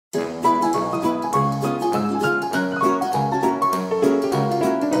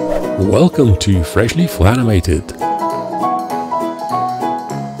Welcome to Freshly Flanimated.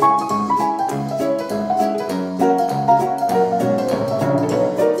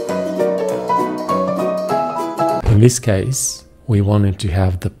 In this case, we wanted to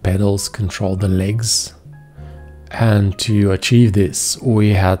have the pedals control the legs, and to achieve this we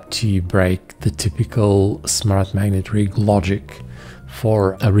had to break the typical smart magnet rig logic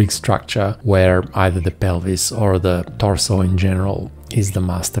for a rig structure where either the pelvis or the torso in general is the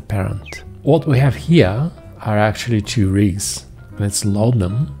master parent. What we have here are actually two rigs. Let's load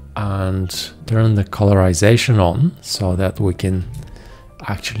them and turn the colorization on so that we can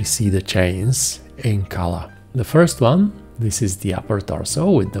actually see the chains in color. The first one, this is the upper torso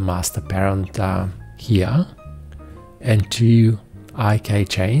with the master parent here, and two IK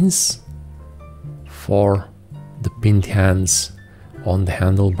chains for the pinned hands on the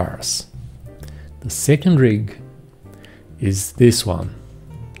handlebars. The second rig is this one.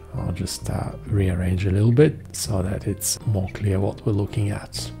 I'll just rearrange a little bit so that it's more clear what we're looking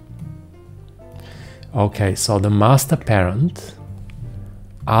at. Okay, so the master parent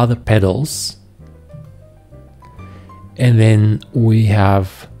are the pedals, and then we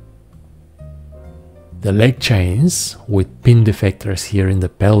have the leg chains with pin defectors here in the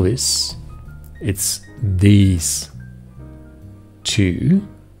pelvis. It's these two,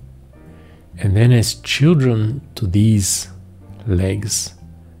 and then as children to these legs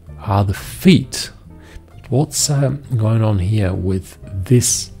are the feet. But what's going on here with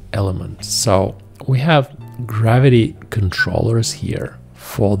this element? So we have gravity controllers here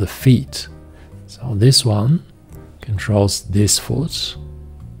for the feet. So this one controls this foot,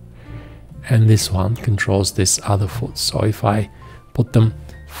 and this one controls this other foot. So if I put them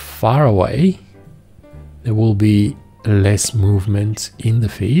far away, there will be less movement in the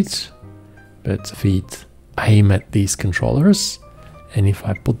feet, but feet aim at these controllers. And if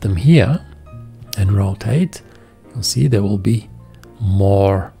I put them here and rotate, you'll see there will be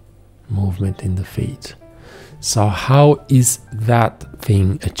more movement in the feet. So how is that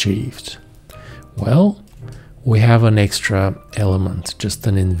thing achieved? Well, we have an extra element, just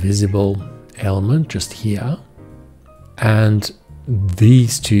an invisible element just here, and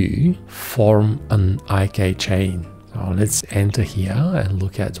these two form an IK chain. So let's enter here and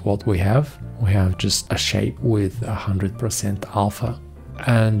look at what we have. We have just a shape with 100% alpha,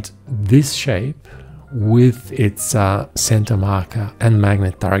 and this shape with its center marker and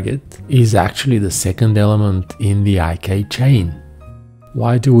magnet target is actually the second element in the IK chain.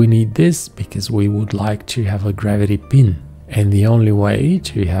 Why do we need this? Because we would like to have a gravity pin, and the only way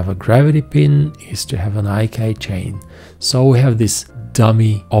to have a gravity pin is to have an IK chain. So we have this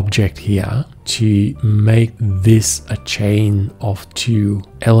dummy object here to make this a chain of two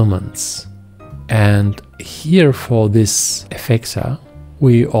elements. And here for this effector,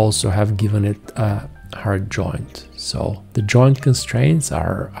 we also have given it a hard joint. So the joint constraints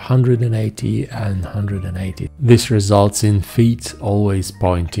are 180 and 180. This results in feet always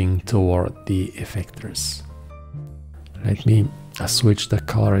pointing toward the effectors. Let me switch the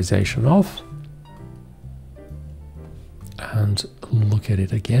colorization off and look at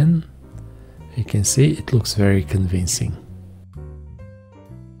it again. You can see it looks very convincing.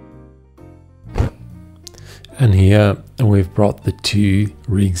 And here we've brought the two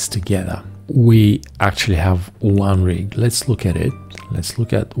rigs together. We actually have one rig. Let's look at it. Let's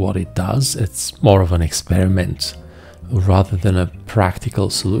look at what it does. It's more of an experiment rather than a practical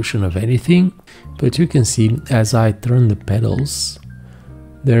solution of anything. But you can see as I turn the pedals,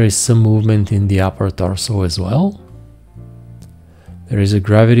 there is some movement in the upper torso as well. There is a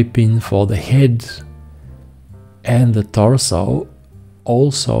gravity pin for the head, and the torso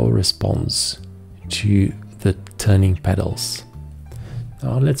also responds to the turning pedals.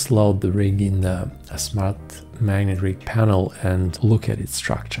 Now let's load the rig in the Smart Magnet Rig panel and look at its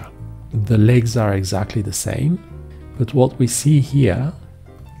structure. The legs are exactly the same, but what we see here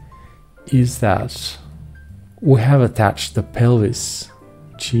is that we have attached the pelvis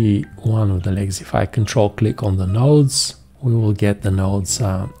to one of the legs. If I control click on the nodes, we will get the nodes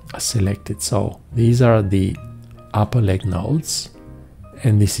selected. So these are the upper leg nodes,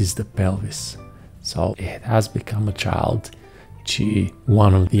 and this is the pelvis. So it has become a child to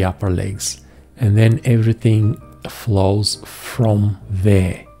one of the upper legs, and then everything flows from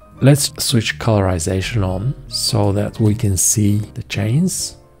there. Let's switch colorization on so that we can see the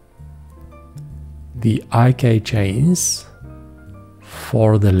chains. The IK chains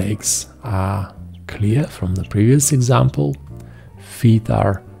for the legs are clear from the previous example. Feet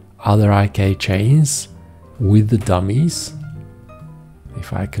are other IK chains with the dummies.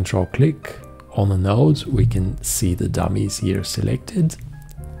 If I control click on the nodes, we can see the dummies here selected.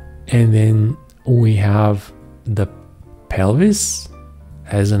 And then we have the pelvis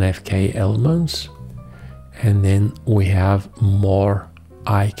as an FK element, and then we have more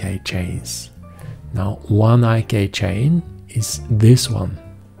IK chains. Now, one IK chain is this one,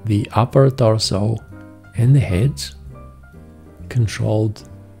 the upper torso and the head, controlled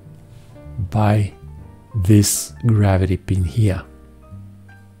by this gravity pin here.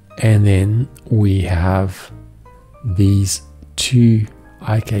 And then we have these two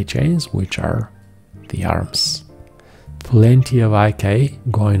IK chains, which are the arms. Plenty of IK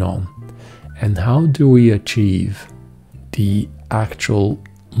going on. And how do we achieve the actual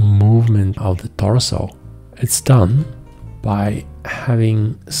movement of the torso? It's done by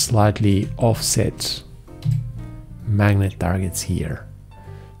having slightly offset magnet targets here.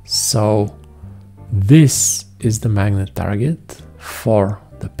 So this is the magnet target for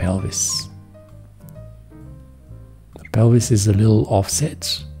the pelvis. The pelvis is a little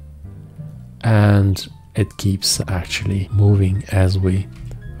offset, and it keeps actually moving as we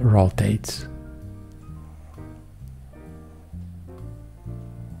rotate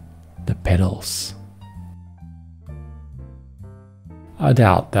the pedals. I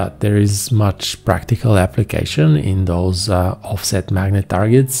doubt that there is much practical application in those offset magnet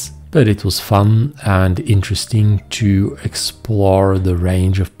targets, but it was fun and interesting to explore the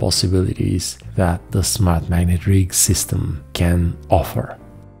range of possibilities that the Smart Magnet Rig system can offer.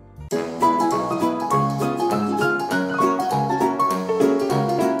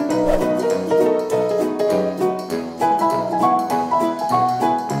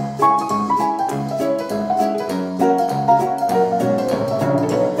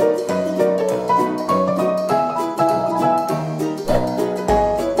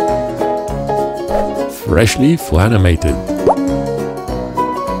 Freshly Flanimated.